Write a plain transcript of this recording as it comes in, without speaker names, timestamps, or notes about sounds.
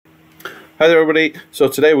Hi there everybody, so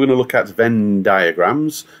today we're going to look at Venn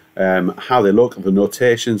diagrams, how they look, the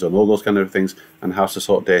notations and all those kind of things, and how to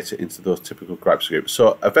sort data into those typical groups.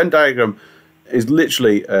 So a Venn diagram is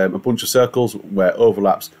literally a bunch of circles where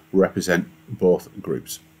overlaps represent both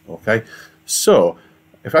groups. Okay, so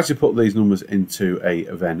if I actually put these numbers into a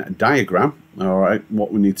Venn diagram, all right,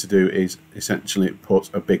 what we need to do is essentially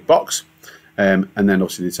put a big box and then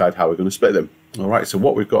obviously decide how we're going to split them. All right, so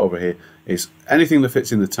what we've got over here is anything that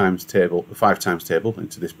fits in the times table, the 5 times table,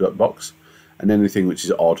 into this box, and anything which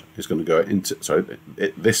is odd is going to go into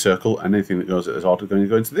this circle, and anything that goes as odd is going to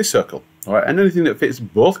go into this circle. All right, and anything that fits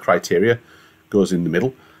both criteria goes in the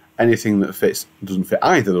middle. Anything that doesn't fit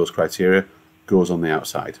either of those criteria goes on the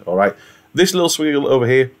outside. All right, this little swiggle over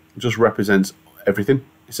here just represents everything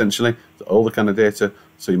essentially, all the kind of data.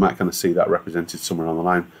 So you might kind of see that represented somewhere on the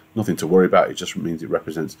line. Nothing to worry about. It just means it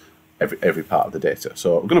represents every part of the data.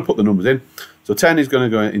 So we're going to put the numbers in. So 10 is going to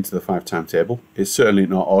go into the 5 time table. It's certainly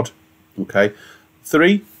not odd. Okay.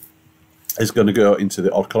 3 is going to go into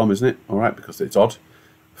the odd column, isn't it? All right, because it's odd.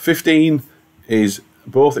 15 is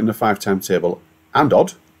both in the 5 time table and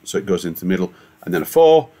odd, so it goes into the middle. And then a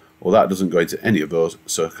 4, well, that doesn't go into any of those,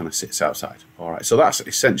 so it kind of sits outside. All right, so that's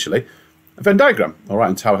essentially a Venn diagram. All right,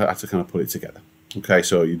 and how I had to kind of put it together. Okay,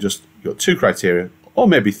 so you've got 2 criteria, or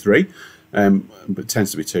maybe 3, but it tends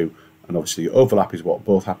to be 2. And obviously overlap is what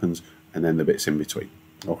both happens, and then the bits in between.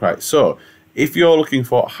 Okay, so if you're looking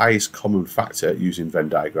for highest common factor using Venn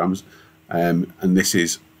diagrams, and this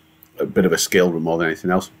is a bit of a skill more than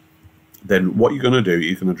anything else, then what you're going to do,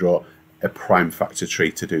 you're going to draw a prime factor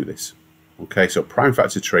tree to do this. Okay, so prime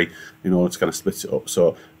factor tree in order to kind of split it up.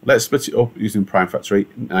 So let's split it up using prime factor tree.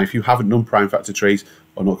 Now, if you haven't done prime factor trees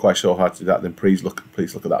or not quite sure how to do that, then please look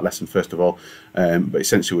at that lesson first of all. But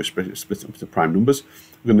essentially, we're split it up to prime numbers.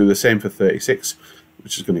 We're going to do the same for 36,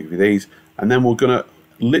 which is going to give you these, and then we're going to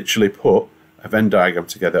literally put a Venn diagram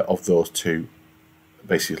together of those 2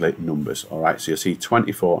 basically numbers. All right, so you'll see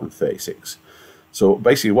 24 and 36. So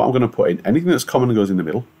basically, what I'm going to put in, anything that's common goes in the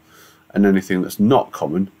middle, and anything that's not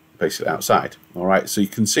common basically outside. All right, so you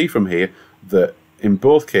can see from here that in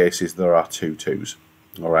both cases there are 2 2s,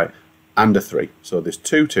 all right, and a 3. So there's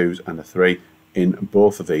 2 2s and a 3 in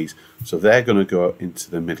both of these, so they're going to go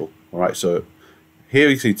into the middle. All right, so here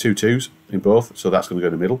you see 2 2s in both, so that's going to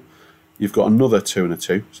go in the middle. You've got another 2 and a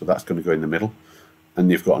 2, so that's going to go in the middle,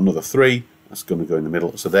 and you've got another 3 that's going to go in the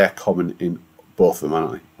middle. So they're common in both of them,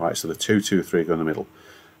 aren't they? All right, so the 2 2 3 go in the middle.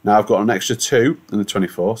 Now I've got an extra 2 in the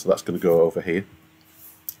 24, so that's going to go over here.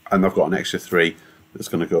 And I've got an extra 3 that's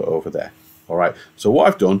going to go over there. All right, so what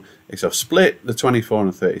I've done is I've split the 24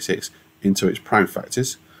 and 36 into its prime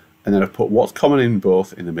factors, and then I've put what's common in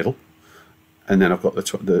both in the middle, and then I've got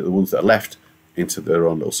the ones that are left into their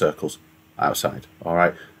own little circles outside. All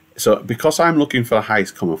right, so because I'm looking for the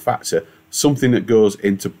highest common factor, something that goes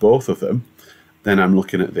into both of them, then I'm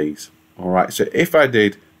looking at these. All right, so if I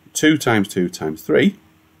did 2 times 2 times 3,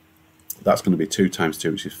 that's going to be 2 times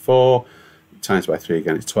 2, which is 4, times by 3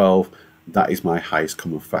 again, it's 12. That is my highest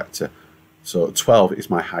common factor. So 12 is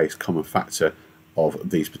my highest common factor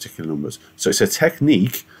of these particular numbers. So it's a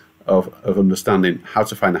technique of understanding how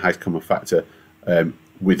to find the highest common factor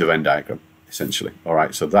with the Venn diagram, essentially. All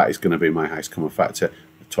right, so that is going to be my highest common factor,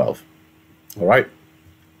 12. All right.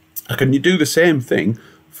 Can you do the same thing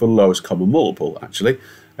for lowest common multiple, actually?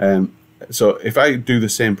 So if I do the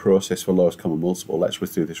same process for lowest common multiple, let's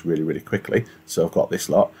whiz through this really, really quickly. So I've got this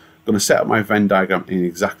lot. I'm going to set up my Venn diagram in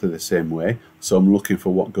exactly the same way. So I'm looking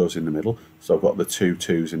for what goes in the middle. So I've got the 2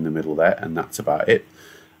 2s in the middle there, and that's about it.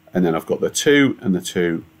 And then I've got the 2 and the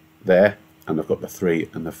 2 there, and I've got the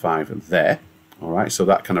 3 and the 5 there. All right, so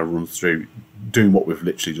that kind of runs through doing what we've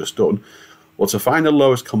literally just done. Well, to find the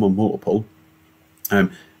lowest common multiple,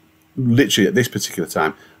 literally at this particular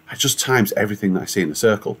time, I just times everything that I see in the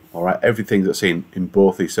circle. All right, everything that's in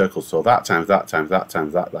both these circles. So that times that times that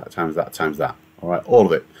times that, that times that times that. All right, all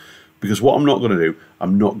of it. Because what I'm not going to do,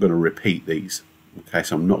 I'm not going to repeat these. Okay,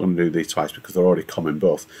 so I'm not going to do these twice because they're already common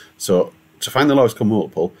both. So to find the lowest common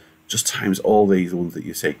multiple, just times all these ones that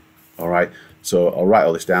you see. All right, so I'll write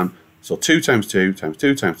all this down. So 2 times 2 times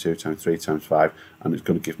 2 times 2 times 3 times 5, and it's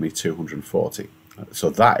going to give me 240. So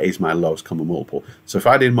that is my lowest common multiple. So if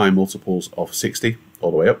I did my multiples of 60 all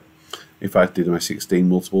the way up, if I did my 16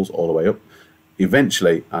 multiples all the way up,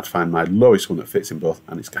 eventually I'd find my lowest one that fits in both,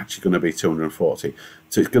 and it's actually going to be 240.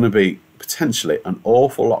 So it's going to be potentially an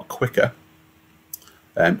awful lot quicker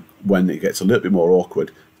when it gets a little bit more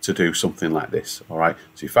awkward to do something like this. All right,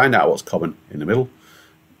 so you find out what's common in the middle,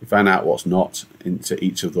 you find out what's not into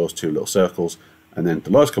each of those 2 little circles, and then the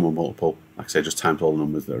lowest common multiple, like I say, just times all the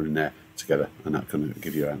numbers that are in there together, and that can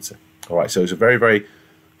give you your answer. All right, so it's a very, very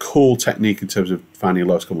cool technique in terms of finding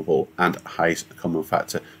lowest common multiple and highest common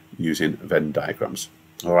factor using Venn diagrams.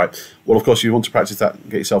 All right. Well, of course, if you want to practice that,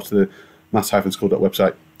 get yourself to the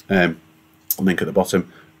maths-school.website, link at the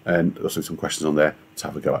bottom, and there'll be some questions on there to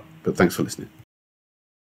have a go at. But thanks for listening.